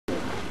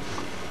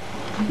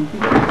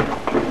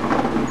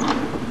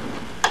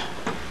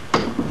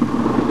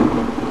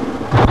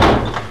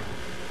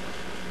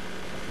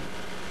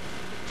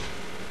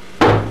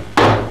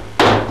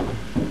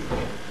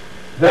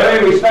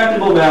Very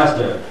respectable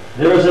master,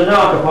 there is a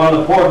knock upon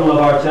the portal of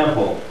our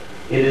temple.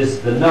 It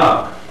is the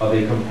knock of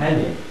a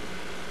companion.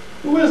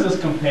 Who is this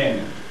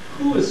companion?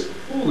 Who is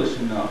foolish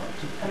enough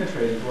to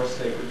penetrate into our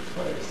sacred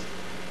place?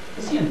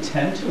 Does he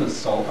intend to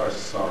insult our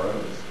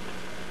sorrows?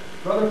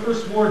 Brother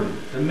First Warden,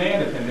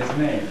 demand of him his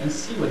name and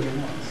see what he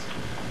wants.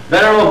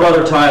 Venerable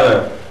Brother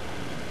Tyler,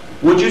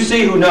 would you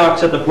see who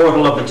knocks at the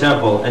portal of the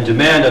temple and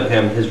demand of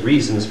him his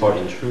reasons for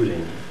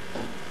intruding?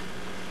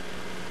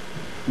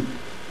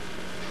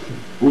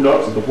 Who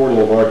knocks at the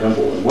portal of our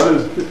temple, and what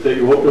is it that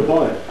you hope to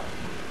find?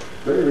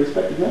 Very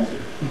respected master,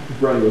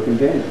 brought you a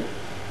companion.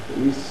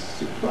 We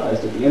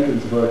surprised at the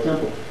entrance of our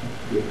temple.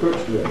 He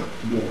approached to us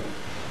again.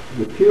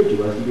 He appeared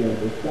to us to be in a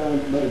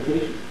profound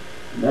meditation,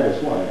 and that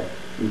is why,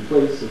 in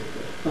place of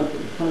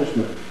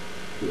punishment,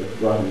 we have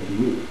brought him to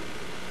you.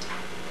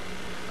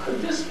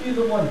 Could this be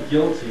the one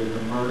guilty of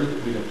the murder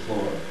that we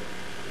deplore?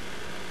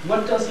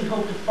 What does he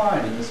hope to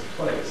find in this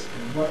place,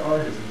 and what are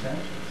his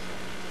intentions?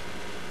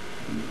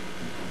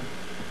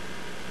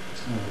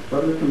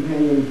 Brother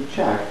companion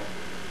Chack,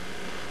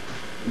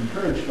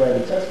 encouraged by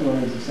the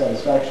testimonies of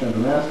satisfaction of the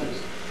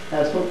masters,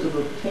 has hopes of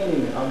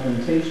obtaining an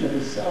augmentation of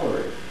his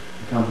salary,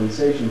 in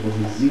compensation for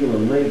his zeal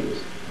and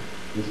labors.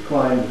 He has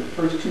climbed the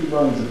first 2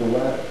 rungs of the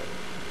ladder.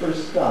 The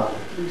first stop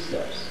at 3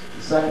 steps,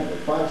 the second at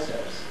 5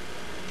 steps.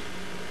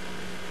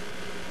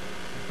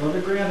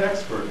 Brother Grand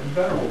Expert and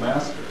Venerable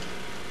Master,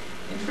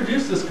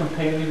 introduce this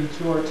companion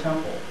into our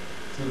temple,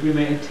 so that we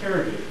may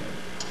interrogate him.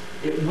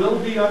 It will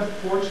be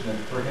unfortunate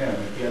for him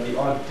if he had the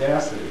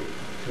audacity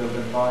to have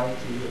been lying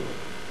to you.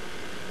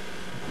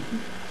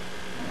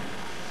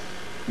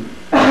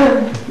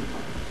 Coming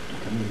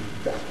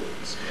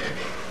backwards.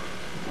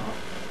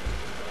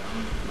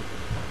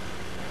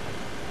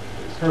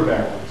 Her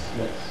backwards.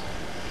 Yes.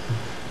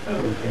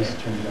 Okay. Face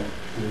turned up.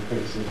 Your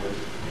face is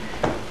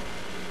right.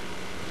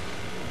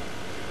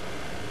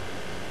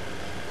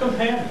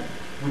 Companion,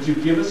 would you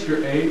give us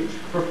your age,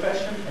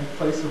 profession, and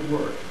place of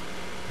work?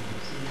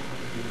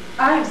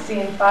 I have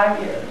seen 5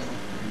 years,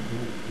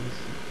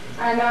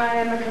 and I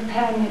am a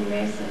companion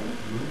mason.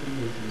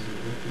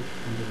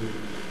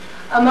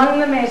 Among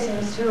the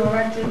masons who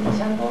erected the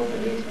temples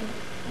of Egypt.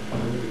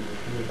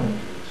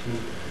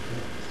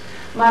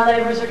 My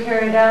labors are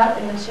carried out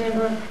in the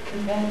chamber of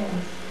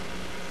companions.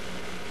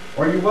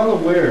 Are you well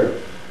aware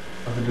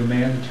of the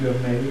demand that you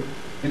have made?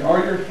 And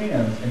are your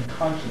hands and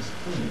conscience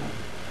clean?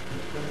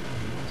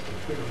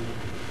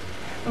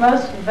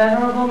 Most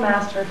venerable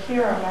master,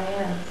 here are my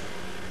hands.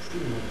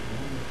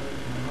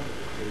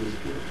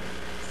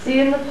 See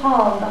in the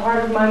palm the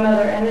heart of my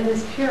mother, and it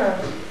is pure.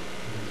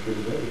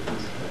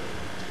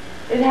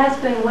 It has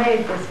been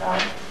weighed, this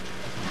heart,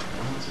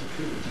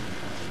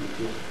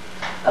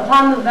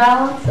 upon the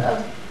balance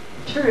of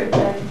truth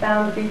and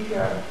found to be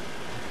pure.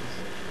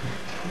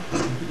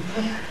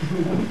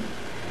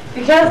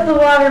 Because the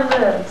water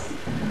lives,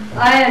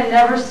 I am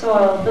never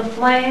soiled. The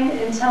flame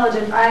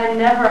intelligent, I am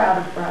never out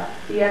of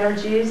breath. The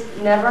energies,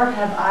 never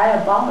have I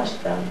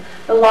abolished them.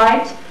 The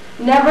light,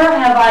 never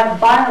have I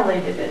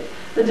violated it.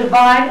 The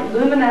divine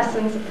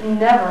luminescence,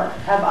 never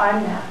have I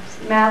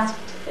masked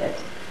it.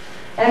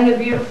 And the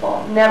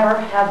beautiful, never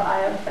have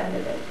I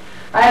offended it.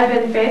 I have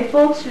been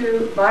faithful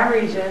to my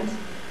regent,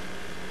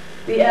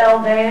 the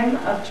Dame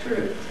of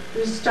Truth,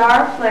 whose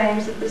star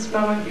flames at this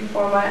moment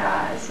before my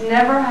eyes.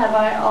 Never have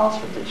I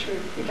altered the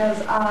truth,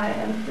 because I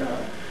am pure.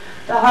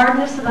 The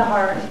hardness of the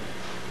heart,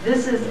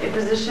 this is a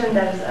position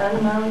that is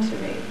unknown to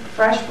me.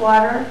 Fresh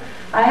water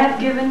I have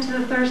given to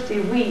the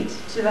thirsty, wheat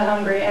to the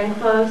hungry, and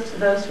clothes to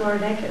those who are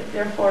naked.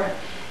 Therefore,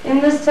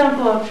 in this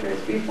temple of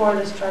truth, before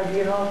this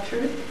tribunal of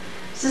truth,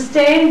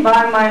 sustained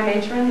by my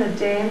matron, the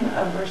Dame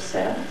of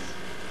Versailles,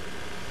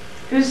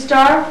 whose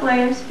star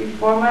flames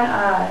before my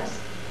eyes,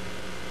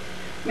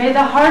 may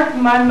the heart of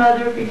my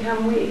mother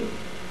become weak.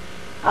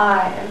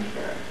 I am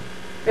pure.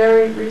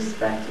 Very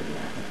respected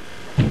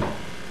man.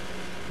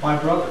 My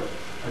brother,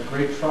 a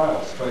great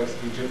trial strikes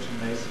the Egyptian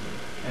masonry,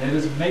 and it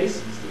is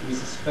masons that we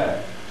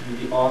suspect to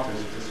be the authors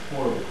of this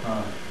horrible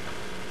crime.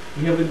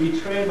 We have been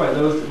betrayed by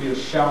those that we have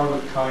showered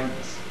with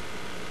kindness.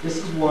 This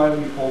is why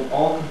we hold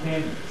all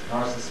companions in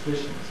our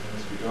suspicions in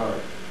this regard.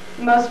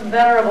 Most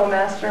venerable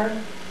master,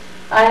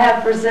 I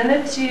have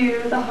presented to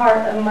you the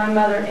heart of my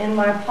mother in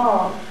my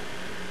palm.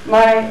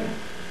 My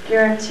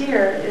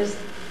guarantor is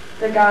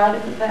the god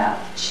of the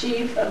path,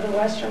 chief of the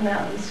western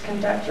mountains,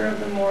 conductor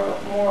of the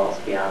morals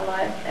beyond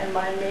life, and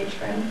my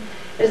matron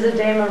is the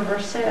Dame of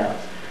Versailles,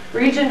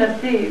 regent of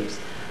Thebes.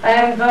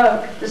 I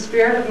invoke the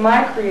spirit of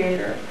my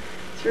creator,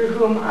 through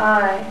whom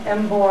I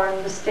am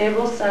born, the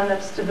stable son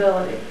of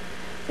stability,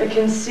 the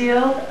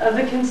concealed of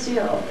the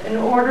concealed, in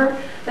order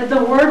that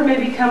the word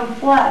may become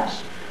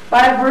flesh,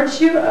 by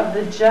virtue of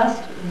the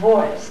just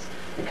voice,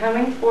 the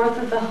coming forth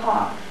of the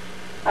hawk.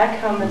 I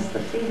come as the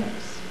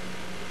phoenix.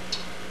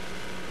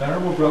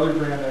 Venerable Brother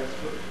Grand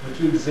Expert, would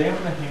you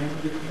examine the hands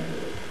of the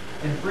candidate?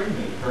 and bring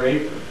me her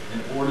apron,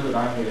 in order that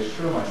I may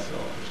assure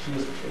myself that she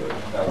is pure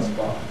and without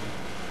spot.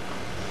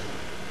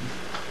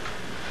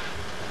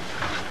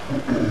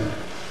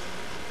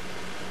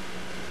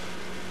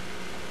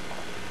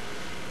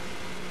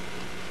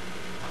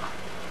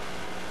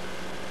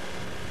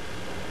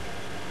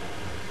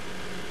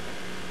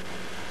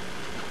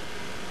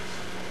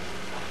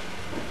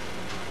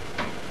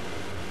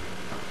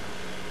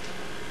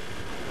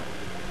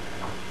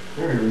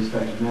 Very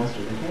respected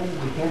master, the hands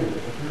of the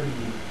candidate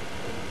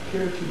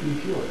appear to be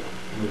pure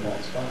and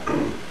without spot.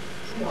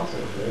 See also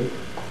the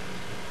apron.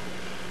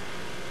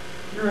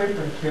 Your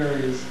apron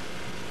carries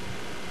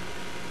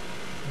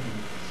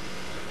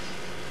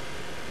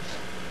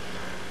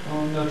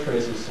no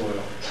trace of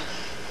soil.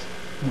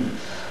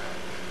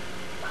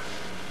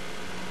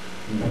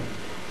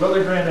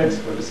 Brother Grand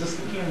Expert,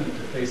 assist the candidate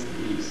to face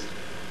the east.